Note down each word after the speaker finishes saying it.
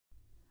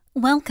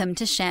Welcome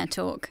to Share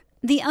Talk,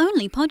 the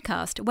only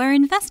podcast where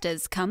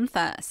investors come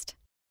first.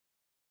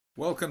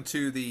 Welcome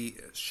to the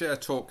Share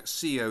Talk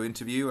CEO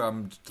interview.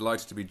 I'm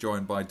delighted to be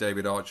joined by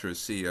David Archer, as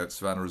CEO at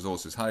Savannah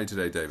Resources. How are you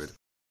today, David?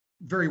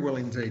 Very well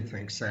indeed,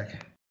 thanks,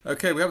 Zak.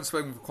 Okay, we haven't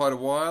spoken for quite a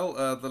while.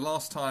 The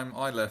last time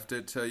I left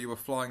it, you were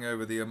flying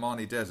over the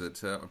Omani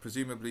desert.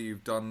 Presumably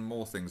you've done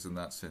more things than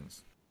that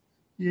since.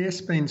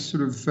 Yes, been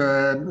sort of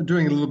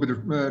doing a little bit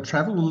of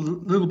travel, a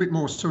little bit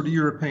more sort of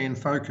European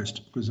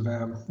focused because of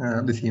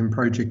our lithium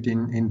project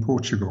in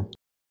Portugal.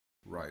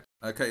 Right.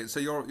 Okay, so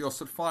you're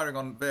sort of firing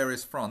on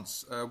various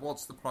fronts.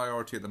 What's the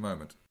priority at the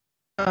moment?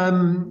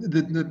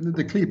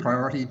 The clear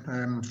priority,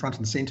 front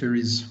and centre,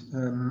 is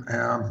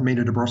our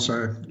Mina de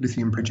Barroso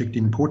Lithium Project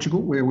in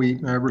Portugal, where we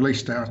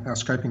released our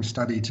scoping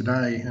study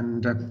today,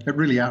 and it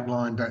really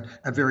outlined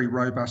a very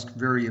robust,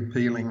 very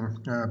appealing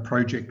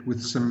project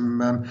with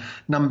some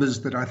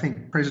numbers that I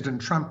think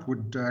President Trump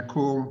would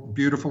call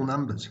beautiful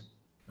numbers.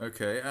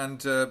 Okay,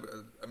 and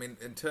I mean,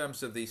 in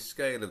terms of the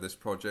scale of this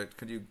project,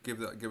 could you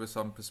give us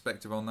some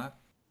perspective on that?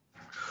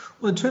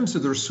 Well, in terms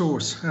of the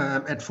resource,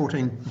 at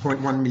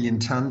 14.1 million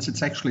tonnes,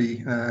 it's actually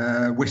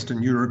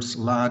Western Europe's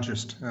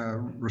largest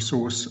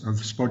resource of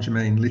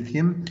spodumene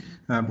lithium.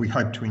 We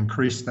hope to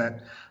increase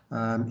that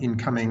in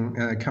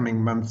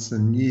coming months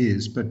and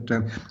years. But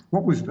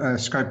what we've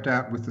scoped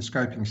out with the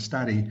scoping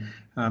study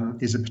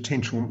is a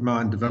potential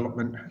mine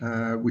development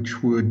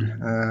which would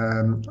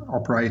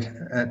operate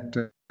at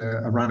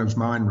a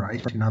run-of-mine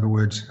rate, in other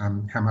words,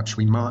 how much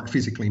we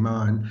physically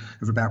mine,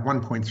 of about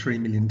 1.3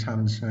 million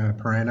tonnes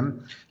per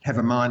annum, have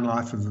a mine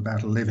life of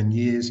about 11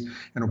 years,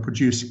 and will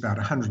produce about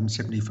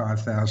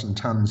 175,000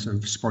 tonnes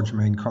of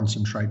spodumene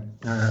concentrate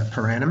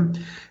per annum,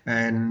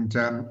 and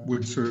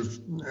would sort of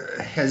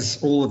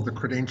has all of the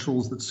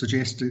credentials that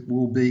suggest it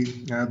will be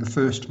the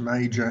first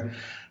major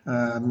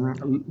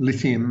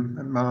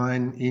lithium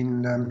mine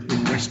in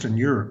Western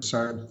Europe.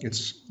 So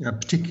it's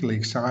particularly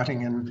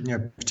exciting, and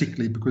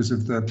particularly because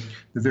of the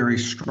very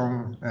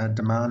strong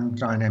demand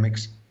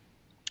dynamics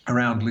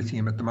around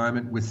lithium at the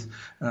moment, with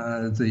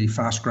the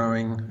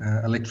fast-growing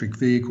electric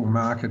vehicle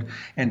market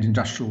and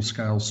industrial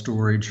scale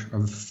storage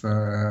of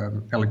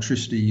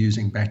electricity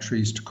using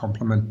batteries to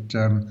complement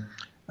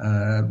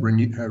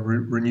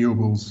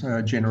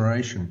renewables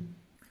generation.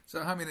 So,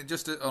 I mean,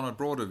 just on a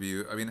broader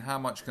view, I mean, how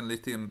much can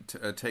lithium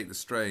take the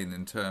strain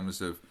in terms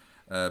of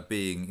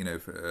being,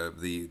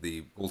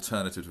 the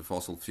alternative to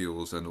fossil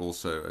fuels, and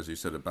also, as you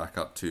said, a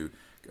backup to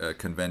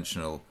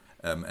conventional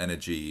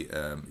energy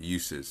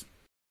uses?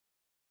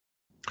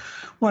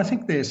 Well, I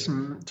think there's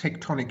some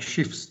tectonic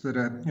shifts that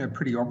are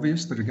pretty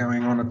obvious that are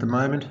going on at the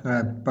moment,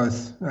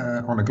 both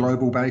on a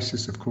global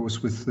basis, of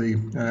course, with the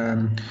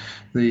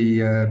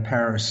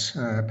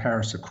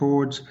Paris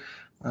Accords.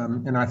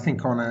 And I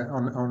think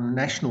on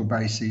national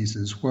bases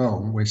as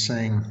well, we're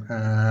seeing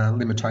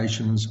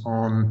limitations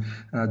on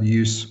the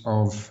use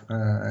of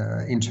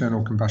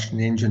internal combustion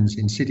engines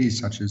in cities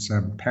such as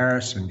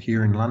Paris and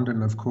here in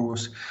London, of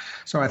course.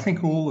 So I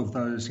think all of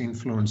those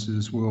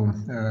influences will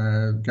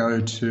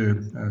go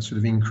to sort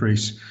of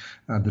increase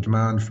the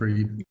demand for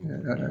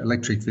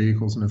electric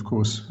vehicles, and of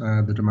course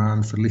the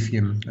demand for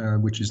lithium,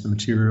 which is the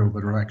material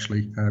that will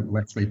actually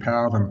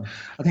power them.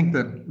 I think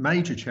the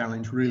major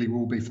challenge really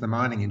will be for the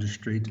mining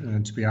industry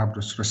to be able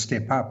to sort of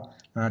step up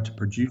to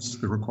produce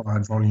the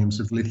required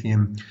volumes of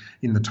lithium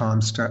in the time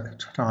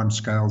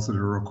scales that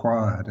are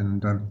required.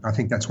 And I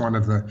think that's one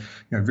of the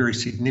very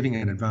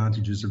significant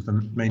advantages of the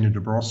Mina de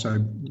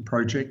Barroso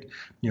project.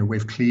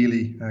 We've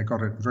clearly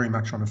got it very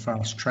much on a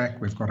fast track.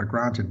 We've got a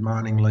granted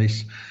mining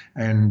lease,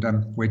 and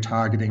we're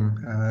targeting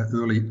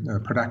early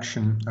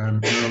production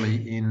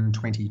early in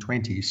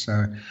 2020.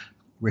 So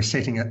we're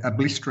setting a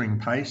blistering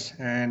pace,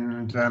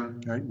 and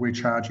we're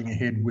charging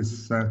ahead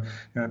with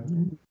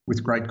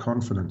great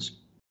confidence.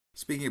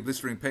 Speaking of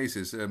blistering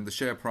paces, the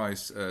share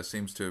price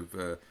seems to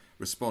have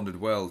responded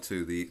well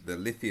to the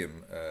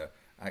lithium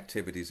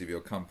activities of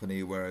your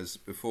company, whereas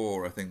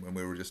before, I think when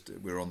we were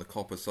on the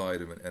copper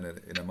side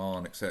in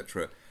Oman,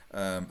 etc.,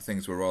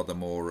 things were rather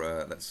more,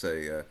 let's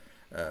say,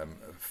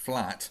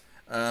 flat.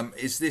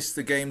 Is this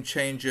the game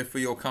changer for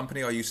your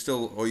company? Are you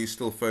still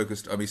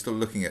focused? Are you still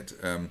looking at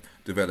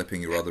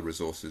developing your other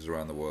resources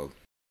around the world?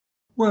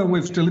 Well,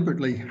 we've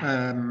deliberately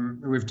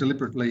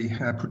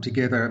put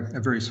together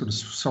a very sort of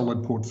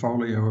solid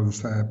portfolio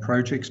of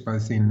projects,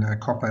 both in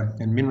copper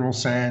and mineral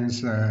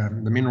sands.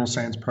 The mineral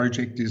sands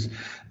project is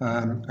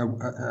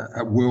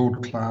a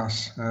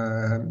world-class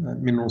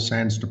mineral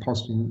sands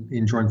deposit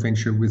in joint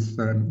venture with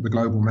the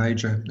global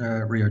major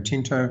Rio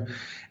Tinto,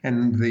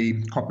 and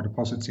the copper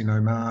deposits in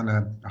Oman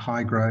are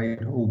high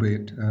grade,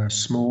 albeit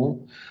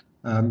small.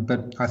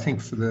 But I think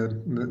for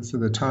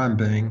the time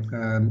being,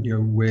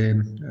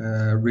 we're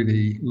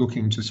really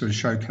looking to sort of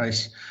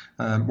showcase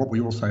what we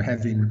also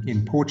have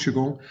in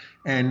Portugal.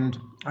 And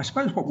I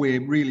suppose what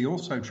we're really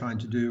also trying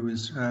to do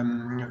is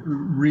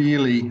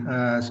really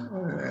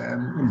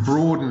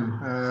broaden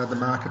the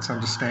market's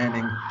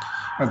understanding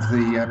of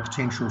the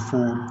potential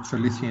for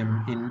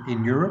lithium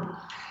in Europe.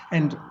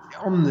 And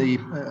on the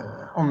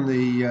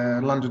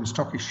London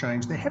Stock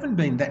Exchange, there haven't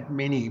been that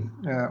many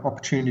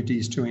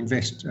opportunities to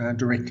invest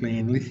directly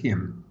in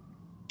lithium.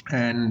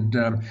 And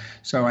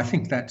so I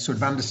think that sort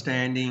of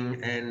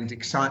understanding and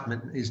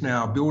excitement is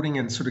now building,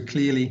 and sort of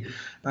clearly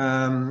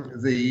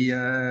the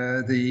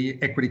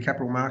equity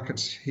capital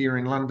markets here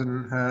in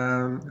London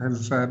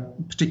have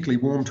particularly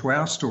warmed to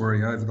our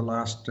story over the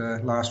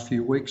last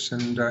few weeks,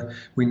 and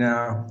we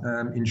now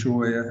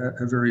enjoy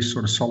a very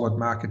sort of solid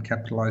market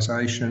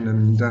capitalisation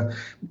and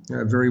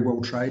very well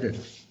traded.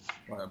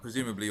 Right,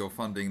 presumably your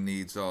funding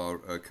needs are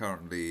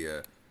currently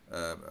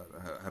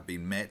have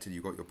been met, and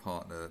you've got your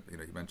partner, you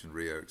mentioned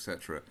Rio,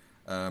 etc.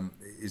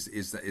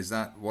 Is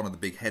that one of the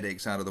big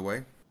headaches out of the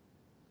way?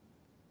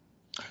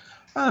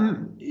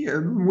 Yeah,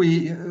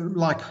 we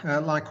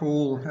like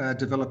all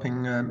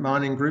developing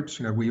mining groups,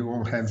 we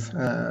all have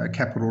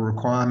capital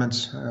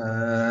requirements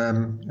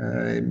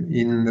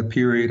in the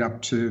period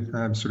up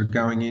to sort of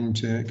going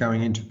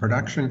into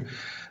production.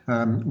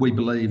 We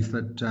believe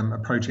that a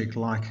project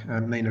like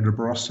Mina de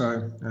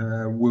Barroso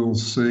will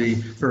see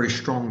very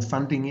strong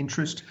funding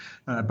interest,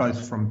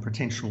 both from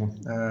potential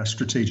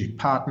strategic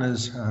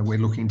partners. We're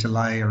looking to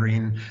layer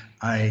in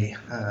a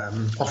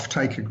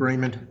offtake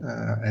agreement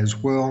as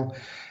well.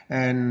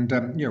 And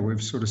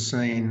we've sort of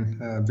seen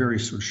very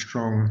sort of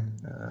strong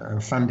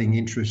funding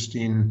interest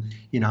in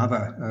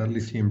other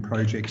lithium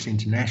projects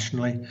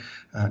internationally.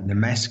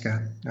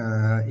 Nemaska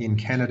in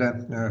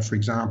Canada, for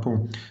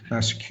example,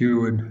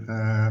 secured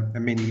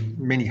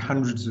many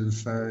hundreds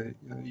of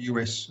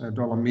US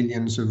dollar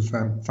millions of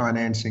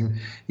financing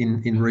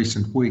in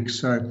recent weeks.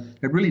 So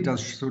it really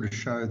does sort of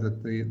show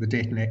that the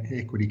debt and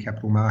equity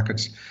capital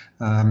markets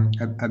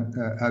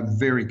are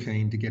very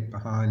keen to get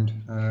behind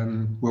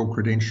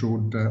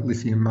well-credentialed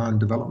lithium mine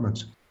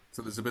developments.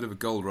 So there's a bit of a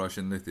gold rush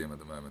in lithium at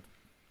the moment,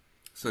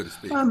 so to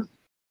speak.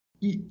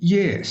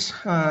 Yes,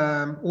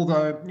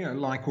 although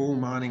like all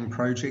mining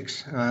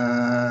projects,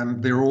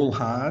 they're all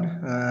hard.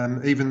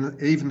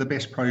 Even the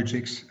best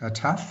projects are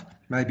tough,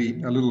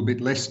 maybe a little bit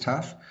less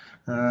tough,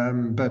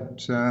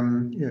 but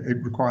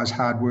it requires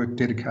hard work,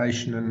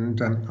 dedication, and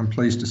I'm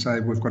pleased to say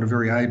we've got a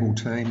very able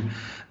team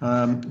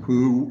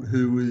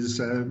who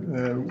is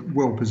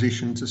well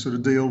positioned to sort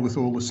of deal with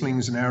all the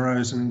slings and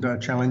arrows and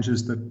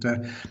challenges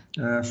that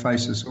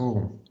face us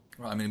all.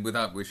 Right, I mean,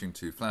 without wishing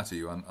to flatter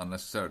you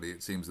unnecessarily,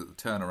 it seems that the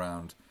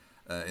turnaround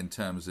in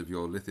terms of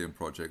your lithium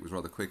project was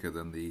rather quicker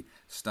than the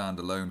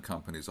standalone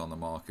companies on the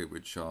market,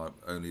 which are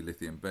only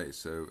lithium based.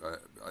 So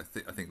I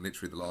think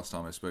literally the last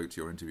time I spoke to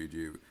you or interviewed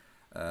you,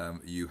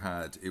 you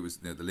had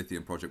the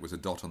lithium project was a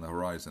dot on the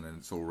horizon, and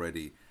it's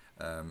already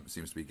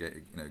seems to be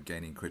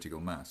gaining critical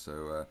mass.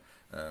 So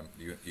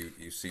you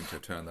seem to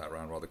have turned that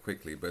around rather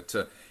quickly. But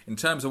in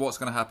terms of what's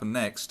going to happen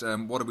next,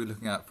 what are we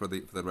looking at for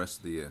the rest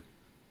of the year?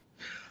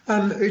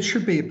 It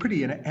should be a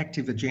pretty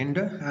active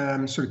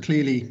agenda. Sort of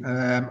clearly,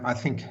 I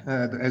think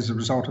as a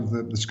result of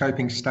the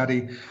scoping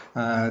study,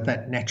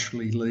 that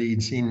naturally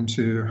leads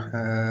into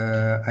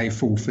a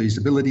full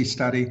feasibility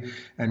study,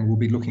 and we'll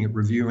be looking at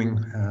reviewing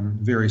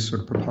various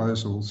sort of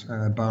proposals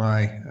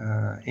by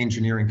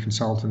engineering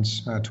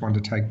consultants to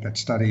undertake that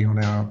study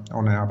on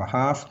our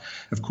behalf.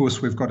 Of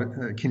course, we've got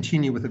to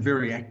continue with a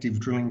very active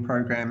drilling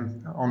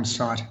program on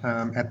site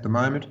at the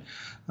moment.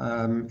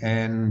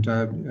 And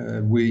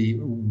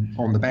we,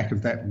 on the back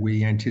of that,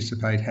 we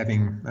anticipate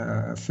having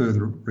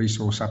further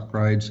resource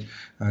upgrades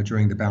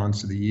during the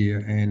balance of the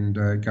year and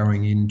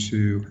going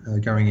into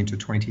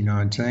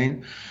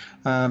 2019.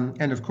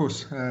 And of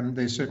course,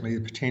 there's certainly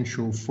the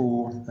potential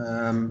for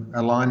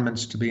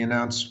alignments to be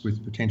announced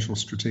with potential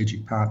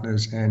strategic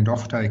partners and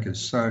off-takers.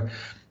 So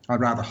I'd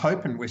rather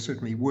hope, and we're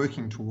certainly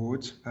working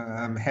towards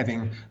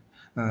having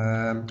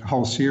a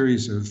whole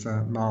series of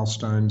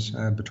milestones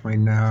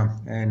between now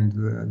and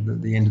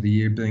the end of the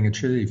year being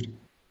achieved.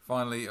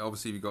 Finally,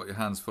 obviously you've got your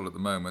hands full at the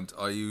moment.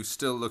 Are you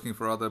still looking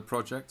for other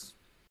projects?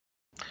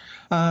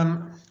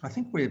 I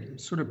think we're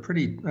sort of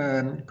pretty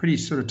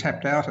sort of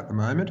tapped out at the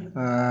moment.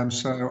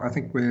 So I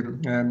think we're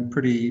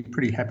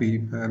pretty happy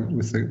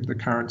with the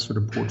current sort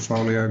of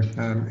portfolio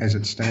as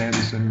it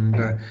stands, and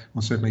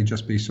we'll certainly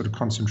just be sort of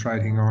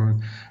concentrating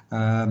on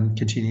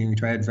continuing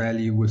to add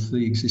value with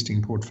the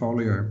existing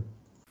portfolio.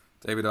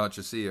 David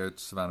Archer, CEO at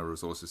Savannah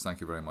Resources,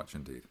 thank you very much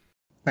indeed.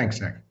 Thanks,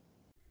 Zach.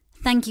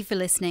 Thank you for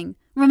listening.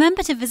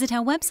 Remember to visit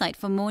our website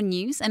for more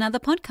news and other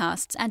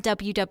podcasts at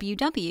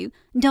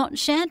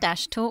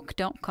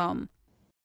www.share-talk.com.